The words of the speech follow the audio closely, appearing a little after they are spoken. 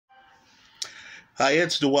Hi,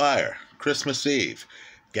 it's Dwyer. Christmas Eve.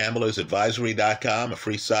 GamblersAdvisory.com, a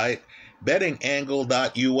free site.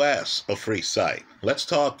 BettingAngle.us, a free site. Let's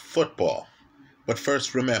talk football. But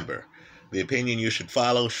first, remember, the opinion you should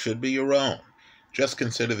follow should be your own. Just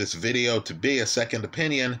consider this video to be a second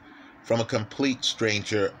opinion from a complete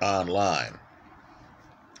stranger online.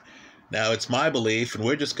 Now, it's my belief, and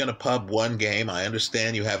we're just going to pub one game. I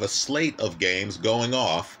understand you have a slate of games going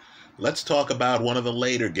off. Let's talk about one of the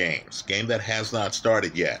later games, game that has not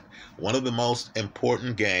started yet. One of the most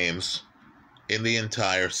important games in the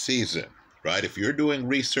entire season, right? If you're doing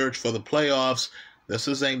research for the playoffs, this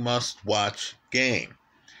is a must-watch game.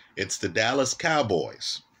 It's the Dallas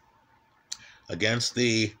Cowboys against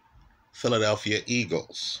the Philadelphia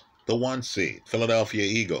Eagles, the 1 seed, Philadelphia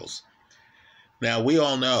Eagles. Now, we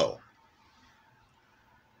all know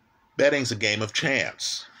betting's a game of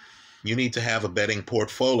chance. You need to have a betting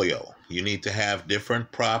portfolio. You need to have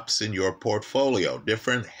different props in your portfolio,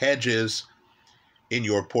 different hedges in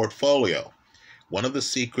your portfolio. One of the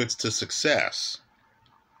secrets to success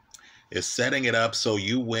is setting it up so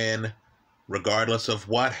you win regardless of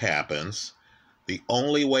what happens. The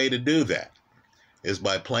only way to do that is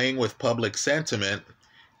by playing with public sentiment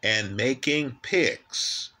and making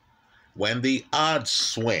picks when the odds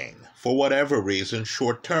swing, for whatever reason,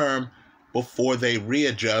 short term, before they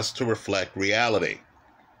readjust to reflect reality.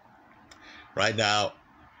 Right now,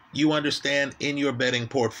 you understand in your betting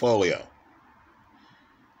portfolio,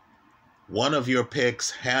 one of your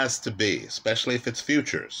picks has to be, especially if it's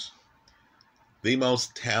futures, the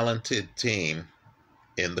most talented team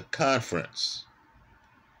in the conference.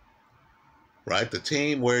 Right? The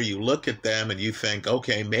team where you look at them and you think,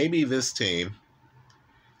 okay, maybe this team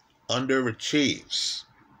underachieves.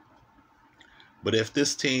 But if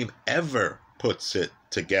this team ever puts it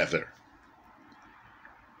together,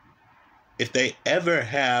 if they ever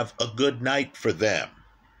have a good night for them,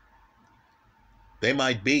 they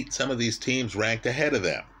might beat some of these teams ranked ahead of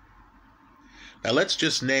them. Now let's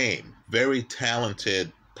just name very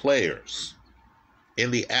talented players in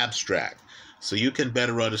the abstract so you can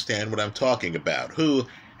better understand what I'm talking about, who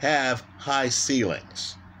have high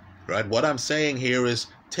ceilings, right? What I'm saying here is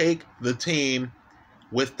take the team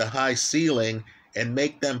with the high ceiling and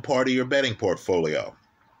make them part of your betting portfolio.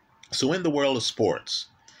 So in the world of sports,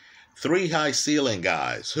 3 high ceiling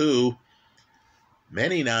guys who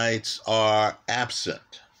many nights are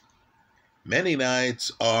absent, many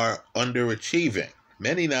nights are underachieving,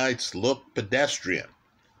 many nights look pedestrian.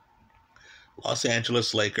 Los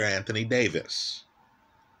Angeles Laker Anthony Davis,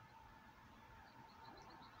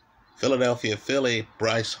 Philadelphia Philly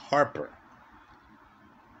Bryce Harper,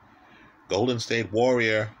 Golden State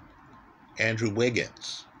Warrior Andrew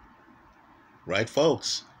Wiggins. Right,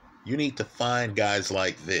 folks? You need to find guys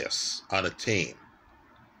like this on a team.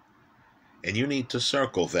 And you need to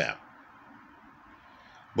circle them.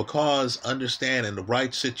 Because, understand, in the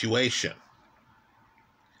right situation,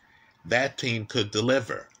 that team could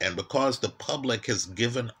deliver. And because the public has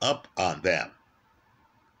given up on them,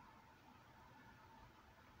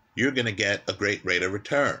 you're going to get a great rate of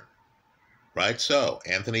return. Right? So,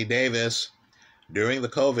 Anthony Davis, during the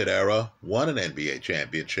COVID era, won an NBA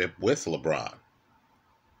championship with LeBron.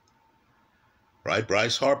 Right?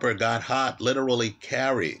 Bryce Harper got hot, literally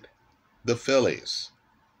carried the Phillies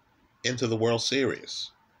into the World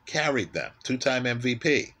Series. Carried them, 2-time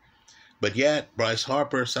MVP. But yet, Bryce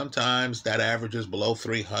Harper, sometimes that averages below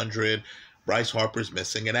 300. Bryce Harper's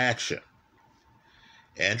missing in action.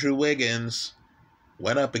 Andrew Wiggins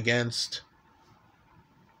went up against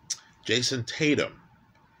Jason Tatum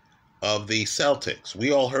of the Celtics.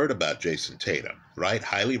 We all heard about Jason Tatum, right?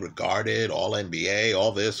 Highly regarded, all NBA,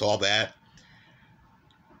 all this, all that.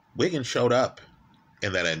 Wiggins showed up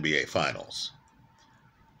in that NBA Finals.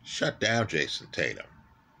 Shut down Jason Tatum.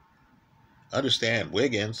 Understand,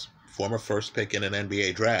 Wiggins, former first pick in an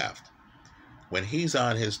NBA draft. When he's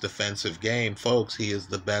on his defensive game, folks, he is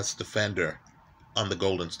the best defender on the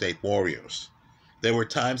Golden State Warriors. There were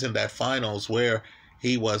times in that Finals where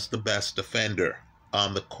he was the best defender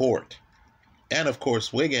on the court. And of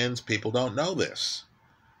course, Wiggins, people don't know this,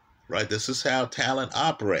 right? This is how talent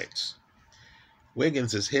operates.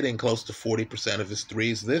 Wiggins is hitting close to 40% of his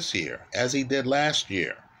threes this year, as he did last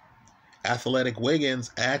year. Athletic Wiggins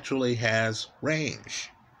actually has range.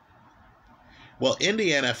 Well, in the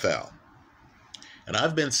NFL, and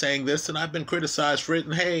I've been saying this and I've been criticized for it,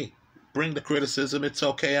 and hey, bring the criticism, it's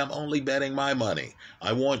okay, I'm only betting my money.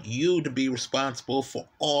 I want you to be responsible for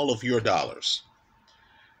all of your dollars.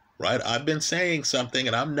 Right? I've been saying something,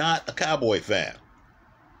 and I'm not a Cowboy fan.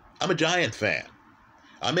 I'm a Giant fan.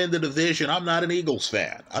 I'm in the division. I'm not an Eagles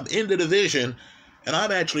fan. I'm in the division And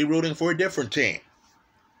I'm actually rooting for a different team,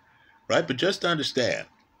 right? But just understand,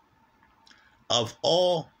 of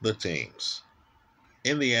all the teams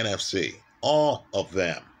in the NFC, all of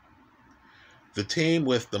them, the team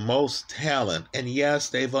with the most talent, and yes,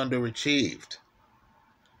 they've underachieved,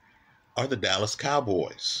 are the Dallas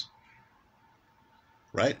Cowboys,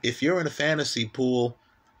 right? If you're in a fantasy pool,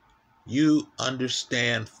 you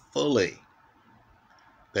understand fully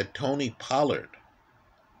that Tony Pollard,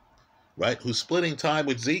 right, who's splitting time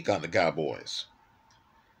with Zeke on the Cowboys,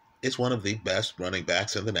 is one of the best running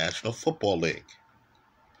backs in the National Football League.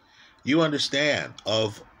 You understand,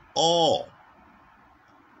 of all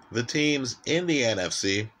the teams in the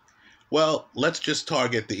NFC, well, let's just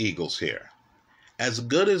target the Eagles here. As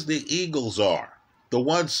good as the Eagles are, the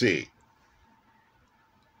 1 seed,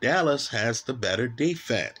 Dallas has the better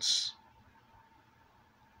defense.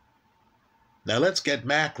 Now let's get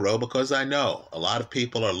macro, because I know a lot of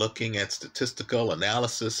people are looking at statistical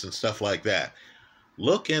analysis and stuff like that.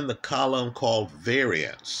 Look in the column called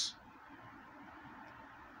variance,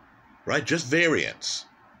 right? Just variance.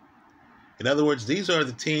 In other words, these are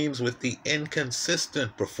the teams with the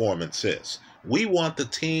inconsistent performances. We want the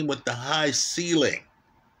team with the high ceiling,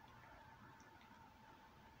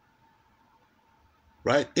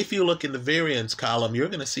 right? If you look in the variance column, you're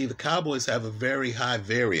going to see the Cowboys have a very high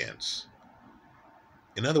variance.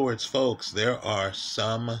 In other words, folks, there are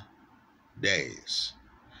some days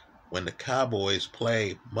when the Cowboys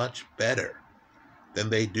play much better than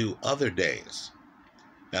they do other days.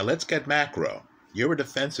 Now let's get macro. You're a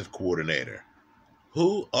defensive coordinator.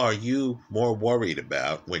 Who are you more worried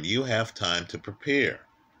about when you have time to prepare?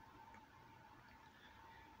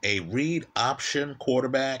 A read option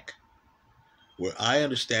quarterback, where I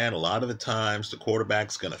understand a lot of the times the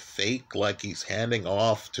quarterback's going to fake like he's handing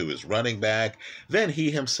off to his running back, then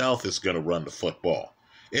he himself is going to run the football.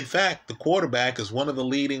 In fact, the quarterback is one of the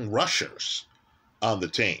leading rushers on the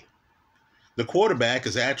team. The quarterback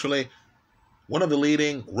is actually one of the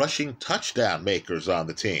leading rushing touchdown makers on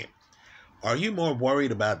the team. Are you more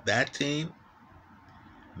worried about that team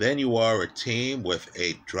than you are a team with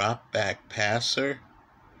a drop back passer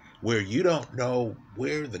where you don't know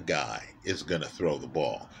where the guy is going to throw the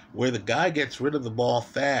ball, where the guy gets rid of the ball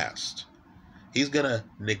fast? He's going to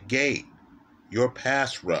negate your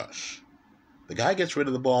pass rush. The guy gets rid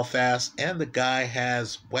of the ball fast, and the guy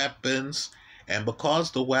has weapons, and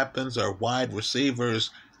because the weapons are wide receivers,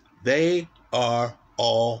 they are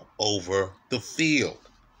all over the field.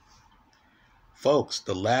 Folks,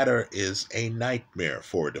 the latter is a nightmare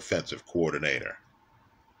for a defensive coordinator.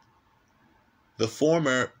 The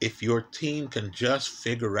former, if your team can just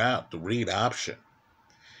figure out the read option,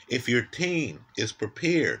 if your team is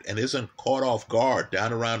prepared and isn't caught off guard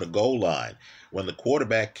down around the goal line when the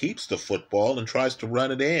quarterback keeps the football and tries to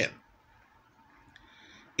run it in,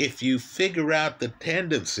 if you figure out the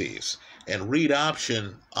tendencies, and read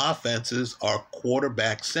option offenses are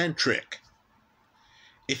quarterback centric,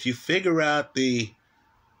 if you figure out the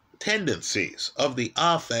tendencies of the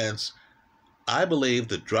offense, I believe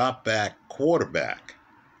the drop back quarterback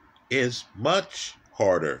is much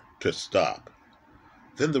harder to stop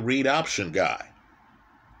than the read option guy.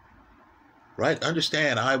 Right?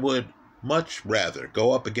 Understand, I would much rather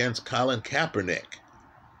go up against Colin Kaepernick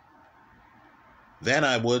than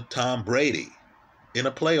I would Tom Brady in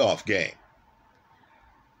a playoff game.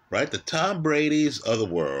 Right? The Tom Bradys of the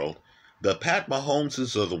world, the Pat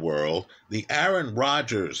Mahomeses of the world, the Aaron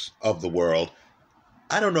Rodgers of the world,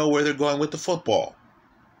 I don't know where they're going with the football.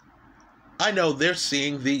 I know they're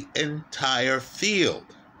seeing the entire field.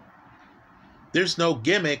 There's no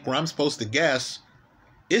gimmick where I'm supposed to guess,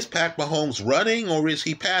 is Pat Mahomes running or is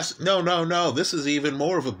he passing? No. This is even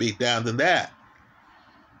more of a beatdown than that.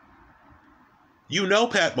 You know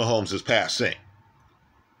Pat Mahomes is passing.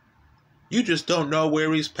 You just don't know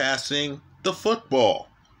where he's passing the football.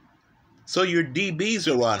 So your DBs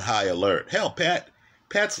are on high alert. Hell,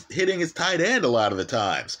 Pat's hitting his tight end a lot of the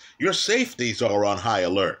times. Your safeties are on high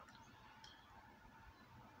alert.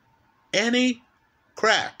 Any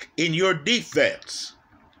crack in your defense,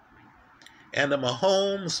 and a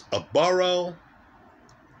Mahomes, a Burrow,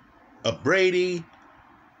 a Brady,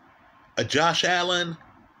 a Josh Allen,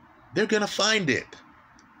 they're going to find it.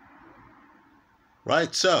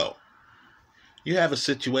 Right? So, you have a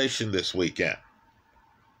situation this weekend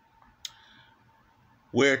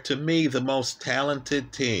where, to me, the most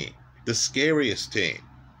talented team, the scariest team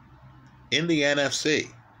in the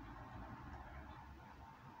NFC,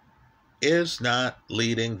 is not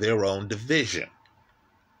leading their own division.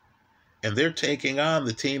 And they're taking on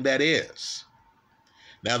the team that is.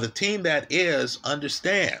 Now, the team that is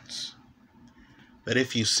understands that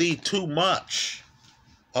if you see too much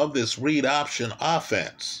of this read option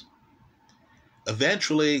offense.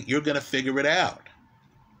 Eventually, you're going to figure it out.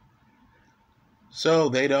 So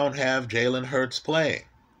they don't have Jalen Hurts playing,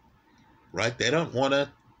 right? They don't want to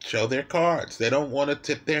show their cards. They don't want to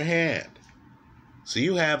tip their hand. So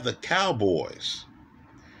you have the Cowboys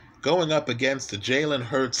going up against the Jalen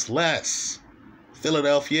Hurts-less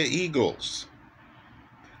Philadelphia Eagles.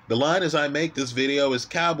 The line as I make this video is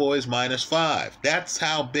Cowboys -5. That's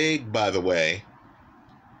how big, by the way,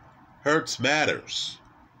 Hurts matters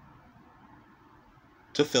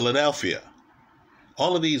to Philadelphia.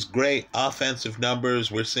 All of these great offensive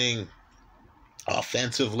numbers we're seeing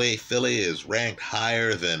offensively, Philly is ranked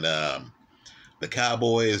higher than the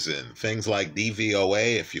Cowboys and things like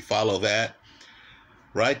DVOA, if you follow that,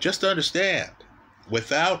 right? Just understand,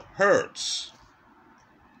 without Hurts,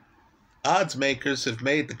 odds makers have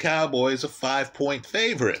made the Cowboys a 5-point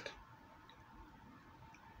favorite,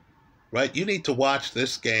 right? You need to watch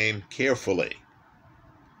this game carefully,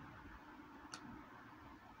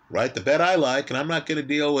 right? The bet I like, and I'm not going to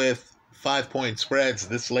deal with 5-point spreads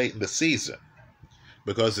this late in the season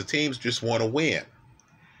because the teams just want to win,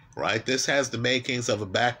 right? This has the makings of a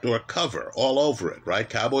backdoor cover all over it, right?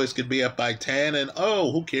 Cowboys could be up by 10 and,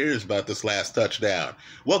 oh, who cares about this last touchdown?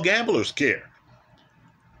 Well, gamblers care,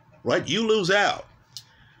 right? You lose out,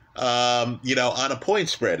 on a point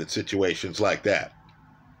spread in situations like that.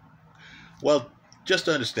 Well, just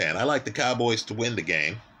understand, I like the Cowboys to win the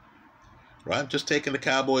game, right? I'm just taking the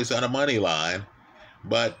Cowboys on a money line,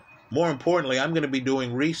 but more importantly, I'm going to be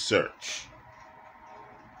doing research,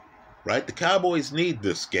 right? The Cowboys need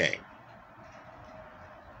this game.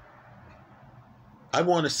 I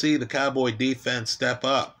want to see the Cowboy defense step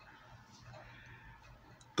up.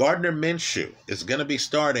 Gardner Minshew is going to be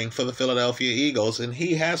starting for the Philadelphia Eagles, and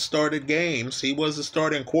he has started games. He was the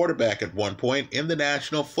starting quarterback at one point in the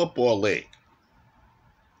National Football League.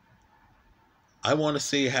 I want to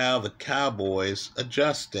see how the Cowboys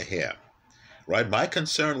adjust to him, right? My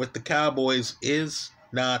concern with the Cowboys is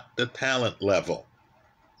not the talent level.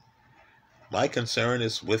 My concern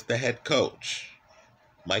is with the head coach,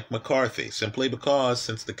 Mike McCarthy, simply because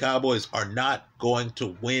since the Cowboys are not going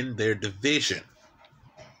to win their division,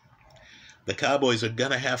 the Cowboys are going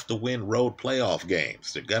to have to win road playoff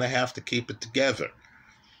games. They're going to have to keep it together.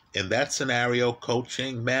 In that scenario,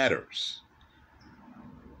 coaching matters,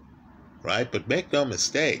 right? But make no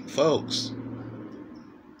mistake, folks,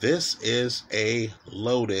 this is a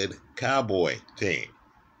loaded Cowboy team,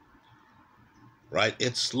 right?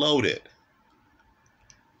 It's loaded.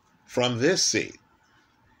 From this seat,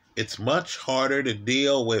 it's much harder to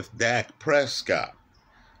deal with Dak Prescott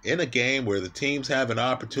in a game where the teams have an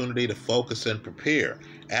opportunity to focus and prepare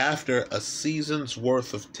after a season's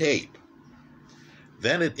worth of tape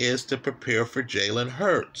than it is to prepare for Jalen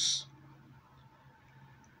Hurts.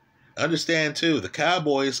 Understand, too, the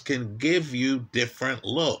Cowboys can give you different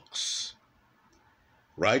looks,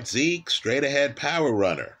 right? Zeke, straight-ahead power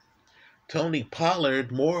runner. Tony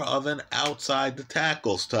Pollard, more of an outside the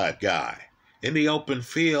tackles type guy. In the open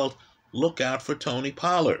field, look out for Tony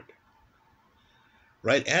Pollard,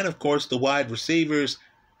 right? And, of course, the wide receivers,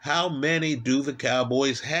 how many do the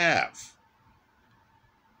Cowboys have?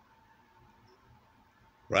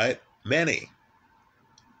 Right? Many.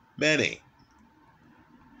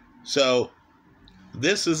 So,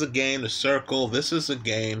 this is a game to circle. This is a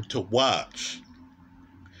game to watch,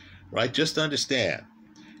 right? Just understand,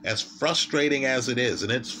 as frustrating as it is,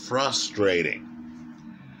 and it's frustrating,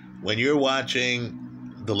 when you're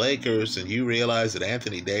watching the Lakers and you realize that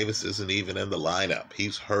Anthony Davis isn't even in the lineup,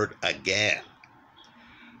 he's hurt again.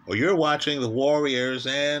 Or you're watching the Warriors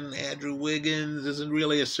and Andrew Wiggins isn't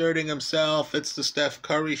really asserting himself, it's the Steph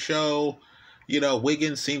Curry show.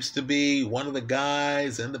 Wiggins seems to be one of the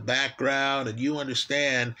guys in the background, and you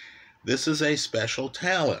understand this is a special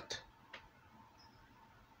talent,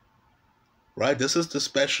 right? This is the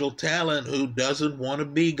special talent who doesn't want to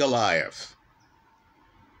be Goliath,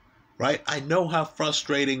 right? I know how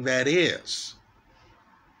frustrating that is.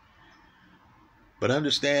 But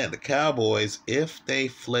understand, the Cowboys, if they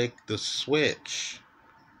flick the switch,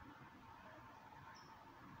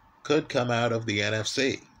 could come out of the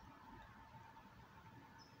NFC,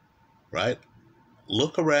 right?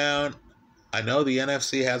 Look around. I know the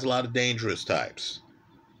NFC has a lot of dangerous types,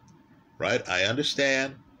 right? I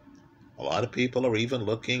understand. A lot of people are even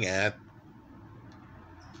looking at,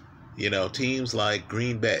 teams like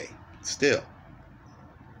Green Bay still,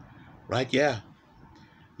 right? Yeah,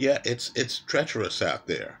 it's treacherous out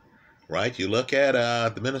there, right? You look at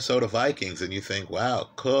the Minnesota Vikings and you think, wow,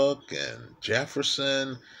 Cook and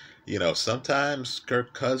Jefferson, sometimes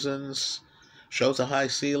Kirk Cousins shows a high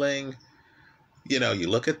ceiling. You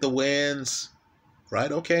look at the wins,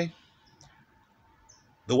 right? Okay.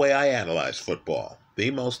 The way I analyze football,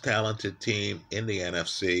 the most talented team in the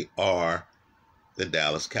NFC are the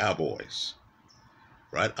Dallas Cowboys,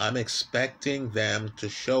 right? I'm expecting them to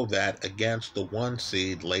show that against the 1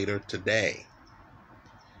 seed later today,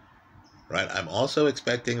 right? I'm also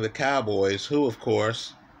expecting the Cowboys, who, of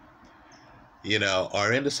course,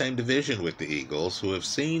 are in the same division with the Eagles, who have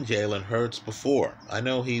seen Jalen Hurts before. I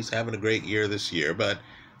know he's having a great year this year, but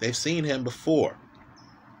they've seen him before.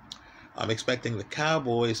 I'm expecting the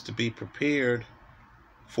Cowboys to be prepared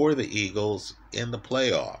for the Eagles in the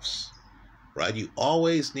playoffs, right? You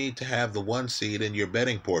always need to have the 1 seed in your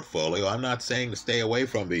betting portfolio. I'm not saying to stay away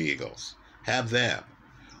from the Eagles. Have them.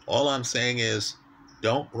 All I'm saying is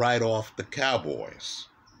don't write off the Cowboys,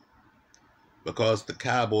 because the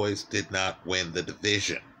Cowboys did not win the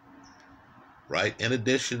division, right? In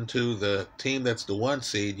addition to the team that's the 1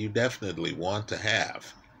 seed, you definitely want to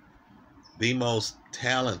have the most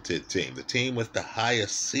talented team, the team with the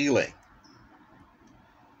highest ceiling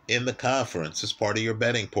in the conference as part of your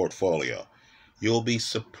betting portfolio. You'll be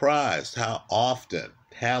surprised how often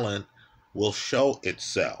talent will show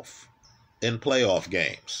itself in playoff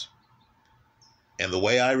games. And the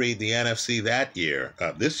way I read the NFC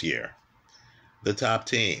this year, the top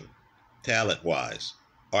team, talent-wise,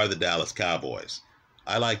 are the Dallas Cowboys.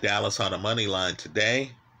 I like Dallas on a money line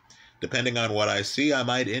today. Depending on what I see, I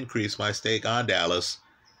might increase my stake on Dallas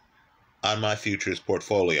on my futures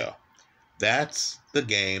portfolio. That's the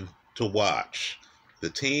game to watch. The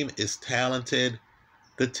team is talented.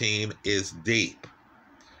 The team is deep,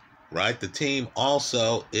 right? The team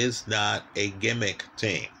also is not a gimmick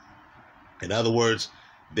team. In other words,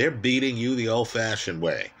 they're beating you the old-fashioned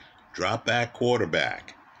way. Drop back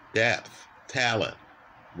quarterback, depth, talent,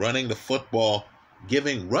 running the football,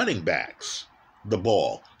 giving running backs the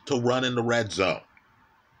ball to run in the red zone.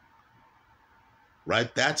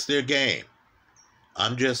 Right? That's their game.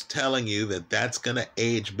 I'm just telling you that that's going to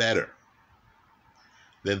age better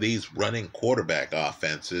than these running quarterback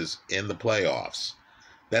offenses in the playoffs.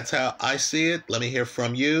 That's how I see it. Let me hear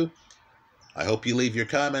from you. I hope you leave your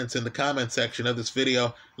comments in the comment section of this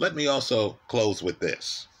video. Let me also close with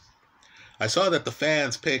this. I saw that the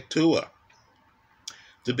fans picked Tua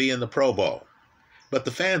to be in the Pro Bowl, but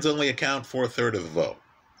the fans only account for a third of the vote,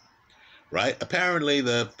 right? Apparently,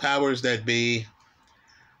 the powers that be,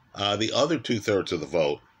 the other 2/3 of the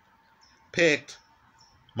vote, picked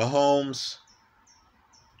Mahomes,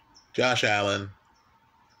 Josh Allen,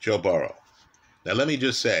 Joe Burrow. Now, let me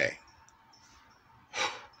just say,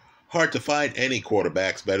 hard to find any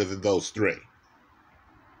quarterbacks better than those three.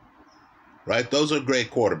 Right? Those are great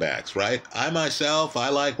quarterbacks, right? I myself, I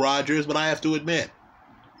like Rodgers, but I have to admit,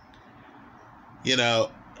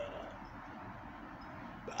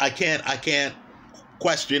 I can't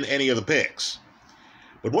question any of the picks.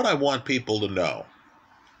 But what I want people to know,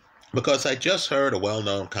 because I just heard a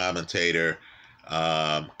well-known commentator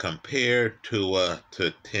compare Tua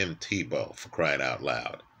to Tim Tebow, for crying out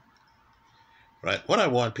loud. Right? What I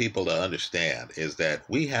want people to understand is that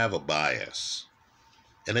we have a bias,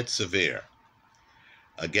 and it's severe,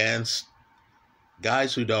 against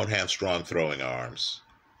guys who don't have strong throwing arms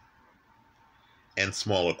and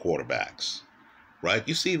smaller quarterbacks, right?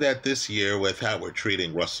 You see that this year with how we're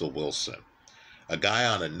treating Russell Wilson, a guy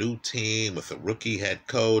on a new team with a rookie head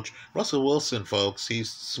coach. Russell Wilson, folks,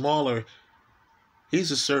 he's smaller.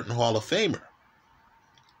 He's a certain Hall of Famer,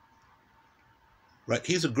 right?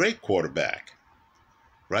 He's a great quarterback,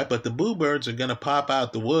 right? But the Boo Birds are going to pop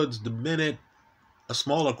out the woods the minute a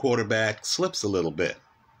smaller quarterback slips a little bit.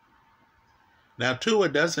 Now, Tua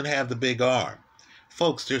doesn't have the big arm.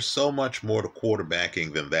 Folks, there's so much more to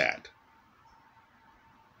quarterbacking than that.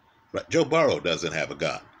 Right? Joe Burrow doesn't have a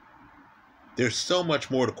gun. There's so much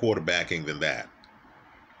more to quarterbacking than that.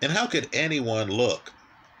 And how could anyone look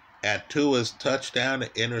at Tua's touchdown to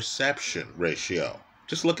interception ratio?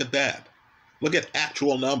 Just look at that. Look at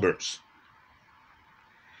actual numbers.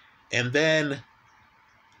 And then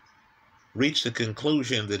reach the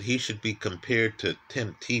conclusion that he should be compared to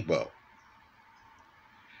Tim Tebow.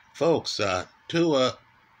 Folks, Tua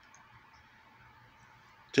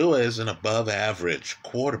is an above-average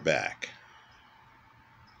quarterback.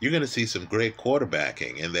 You're going to see some great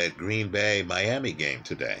quarterbacking in that Green Bay-Miami game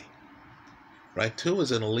today. Right? Tua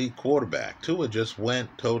is an elite quarterback. Tua just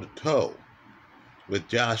went toe-to-toe with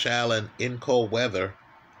Josh Allen in cold weather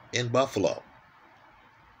in Buffalo.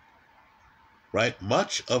 Right?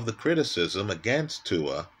 Much of the criticism against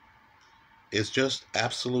Tua is just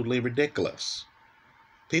absolutely ridiculous.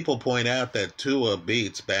 People point out that Tua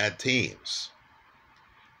beats bad teams.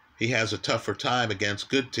 He has a tougher time against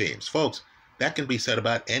good teams. Folks, That can be said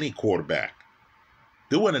about any quarterback.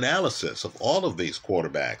 Do an analysis of all of these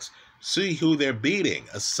quarterbacks. See who they're beating.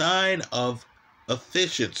 A sign of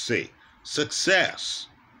efficiency, success,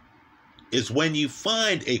 is when you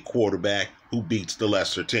find a quarterback who beats the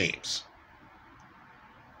lesser teams.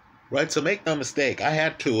 Right? So make no mistake, I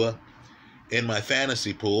had Tua in my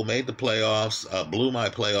fantasy pool, made the playoffs, blew my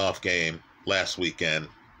playoff game last weekend.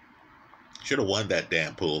 Should have won that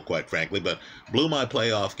damn pool, quite frankly, but blew my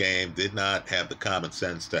playoff game, did not have the common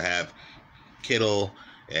sense to have Kittle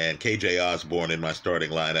and KJ Osborne in my starting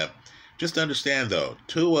lineup. Just understand, though,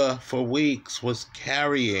 Tua for weeks was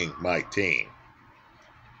carrying my team.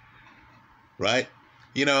 Right?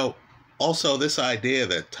 You know, also this idea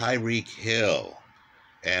that Tyreek Hill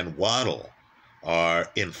and Waddle are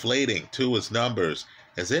inflating Tua's numbers.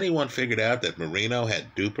 Has anyone figured out that Marino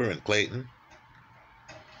had Duper and Clayton?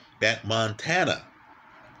 That Montana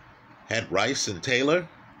had Rice and Taylor?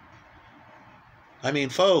 I mean,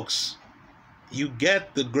 folks, you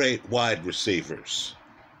get the great wide receivers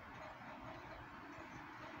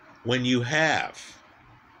when you have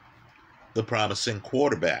the promising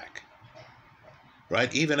quarterback.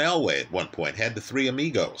 Right? Even Elway at one point had the three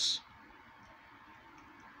amigos.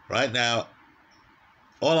 Right now,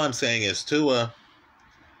 all I'm saying is Tua,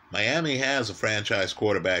 Miami has a franchise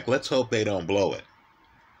quarterback. Let's hope they don't blow it.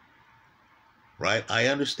 Right? I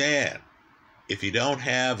understand. If you don't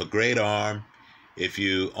have a great arm, if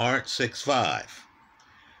you aren't 6'5",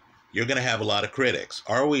 you're going to have a lot of critics.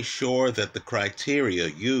 Are we sure that the criteria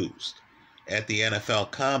used at the NFL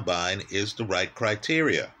Combine is the right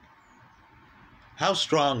criteria? How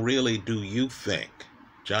strong really do you think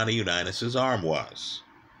Johnny Unitas' arm was?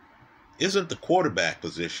 Isn't the quarterback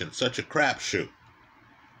position such a crapshoot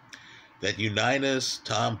that Unitas,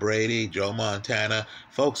 Tom Brady, Joe Montana,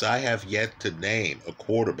 folks, I have yet to name a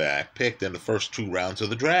quarterback picked in the first 2 rounds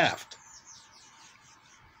of the draft.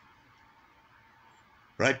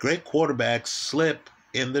 Right? Great quarterbacks slip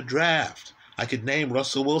in the draft. I could name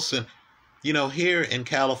Russell Wilson. You know, here in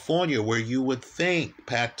California, where you would think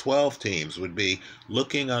Pac-12 teams would be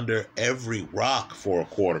looking under every rock for a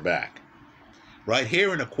quarterback. Right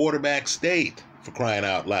here in a quarterback state, for crying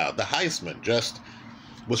out loud. The Heisman just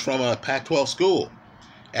was from a Pac-12 school.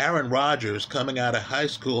 Aaron Rodgers, coming out of high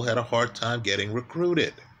school, had a hard time getting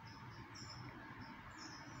recruited.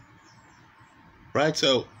 Right?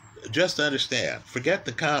 So just understand, forget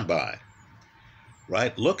the combine.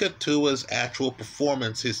 Right? Look at Tua's actual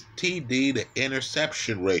performance, his TD to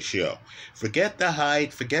interception ratio. Forget the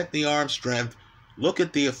height, forget the arm strength. Look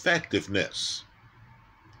at the effectiveness.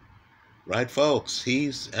 Right, folks?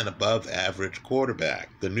 He's an above-average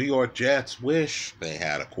quarterback. The New York Jets wish they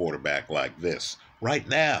had a quarterback like this right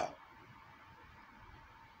now.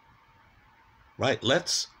 Right?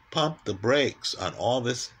 Let's pump the brakes on all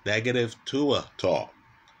this negative Tua talk.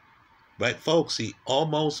 Right, folks? He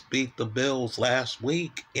almost beat the Bills last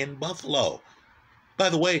week in Buffalo. By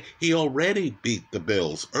the way, he already beat the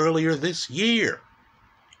Bills earlier this year.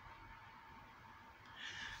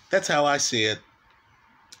 That's how I see it.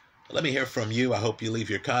 Let me hear from you. I hope you leave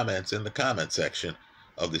your comments in the comment section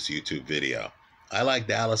of this YouTube video. I like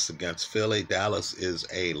Dallas against Philly. Dallas is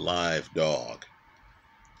a live dog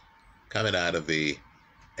coming out of the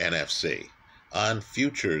NFC. On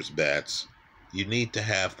futures bets, you need to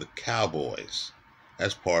have the Cowboys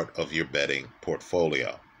as part of your betting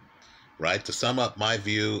portfolio. Right? To sum up my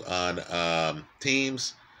view on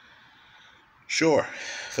teams, sure,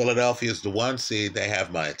 Philadelphia is the 1 seed. They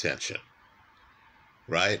have my attention.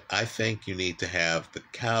 Right? I think you need to have the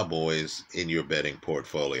Cowboys in your betting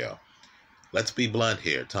portfolio. Let's be blunt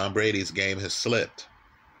here. Tom Brady's game has slipped.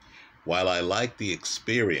 While I like the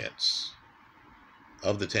experience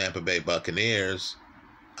of the Tampa Bay Buccaneers,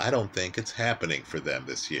 I don't think it's happening for them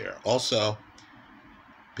this year. Also,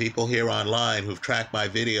 people here online who've tracked my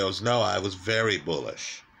videos know I was very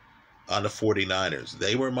bullish on the 49ers.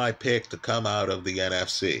 They were my pick to come out of the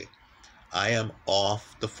NFC. I am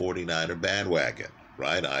off the 49er bandwagon.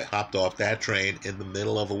 Right? I hopped off that train in the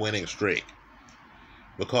middle of a winning streak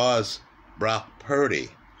because Brock Purdy,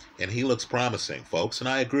 and he looks promising, folks, and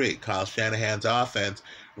I agree, Kyle Shanahan's offense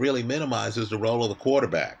really minimizes the role of the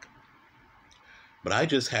quarterback. But I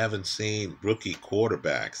just haven't seen rookie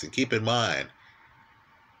quarterbacks. And keep in mind,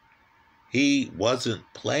 he wasn't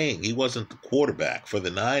playing. He wasn't the quarterback for the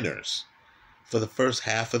Niners for the first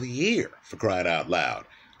half of the year, for crying out loud.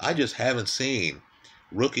 I just haven't seen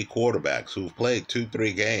rookie quarterbacks who've played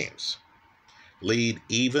 2-3 games lead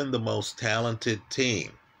even the most talented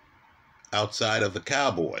team outside of the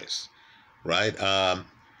Cowboys, right?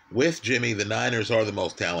 With Jimmy, the Niners are the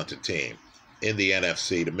most talented team in the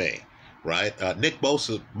NFC to me. right? Nick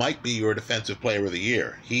Bosa might be your defensive player of the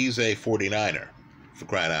year. He's a 49er, for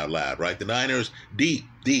crying out loud, right? The Niners,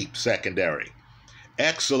 deep secondary.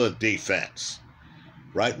 Excellent defense,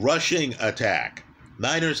 right? Rushing attack.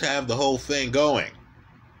 Niners have the whole thing going,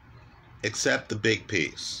 except the big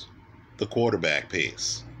piece, the quarterback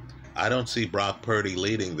piece. I don't see Brock Purdy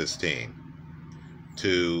leading this team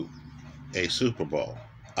to a Super Bowl.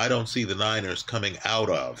 I don't see the Niners coming out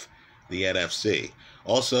of the NFC.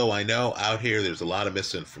 Also, I know out here there's a lot of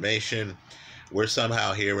misinformation. We're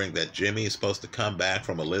somehow hearing that Jimmy is supposed to come back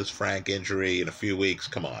from a Liz Frank injury in a few weeks.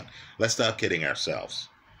 Come on, let's stop kidding ourselves,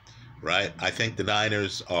 right? I think the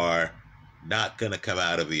Niners are not going to come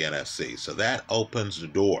out of the NFC. So that opens the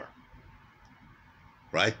door,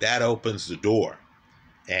 right? That opens the door.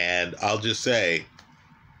 And I'll just say,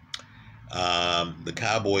 the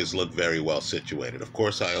Cowboys look very well situated. Of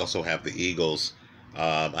course, I also have the Eagles.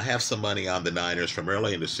 I have some money on the Niners from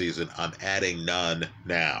early in the season. I'm adding none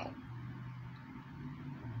now.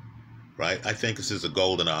 Right? I think this is a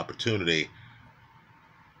golden opportunity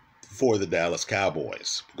for the Dallas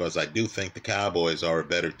Cowboys, because I do think the Cowboys are a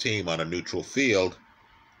better team on a neutral field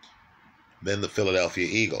than the Philadelphia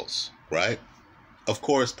Eagles, right? Of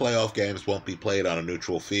course, playoff games won't be played on a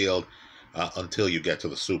neutral field until you get to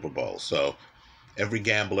the Super Bowl. So every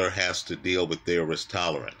gambler has to deal with their risk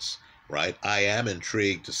tolerance, right? I am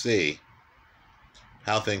intrigued to see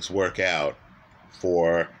how things work out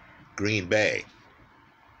for Green Bay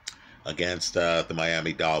against the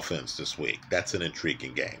Miami Dolphins this week. That's an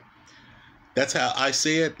intriguing game. That's how I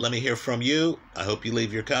see it. Let me hear from you. I hope you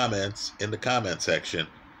leave your comments in the comment section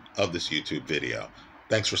of this YouTube video.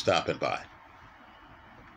 Thanks for stopping by.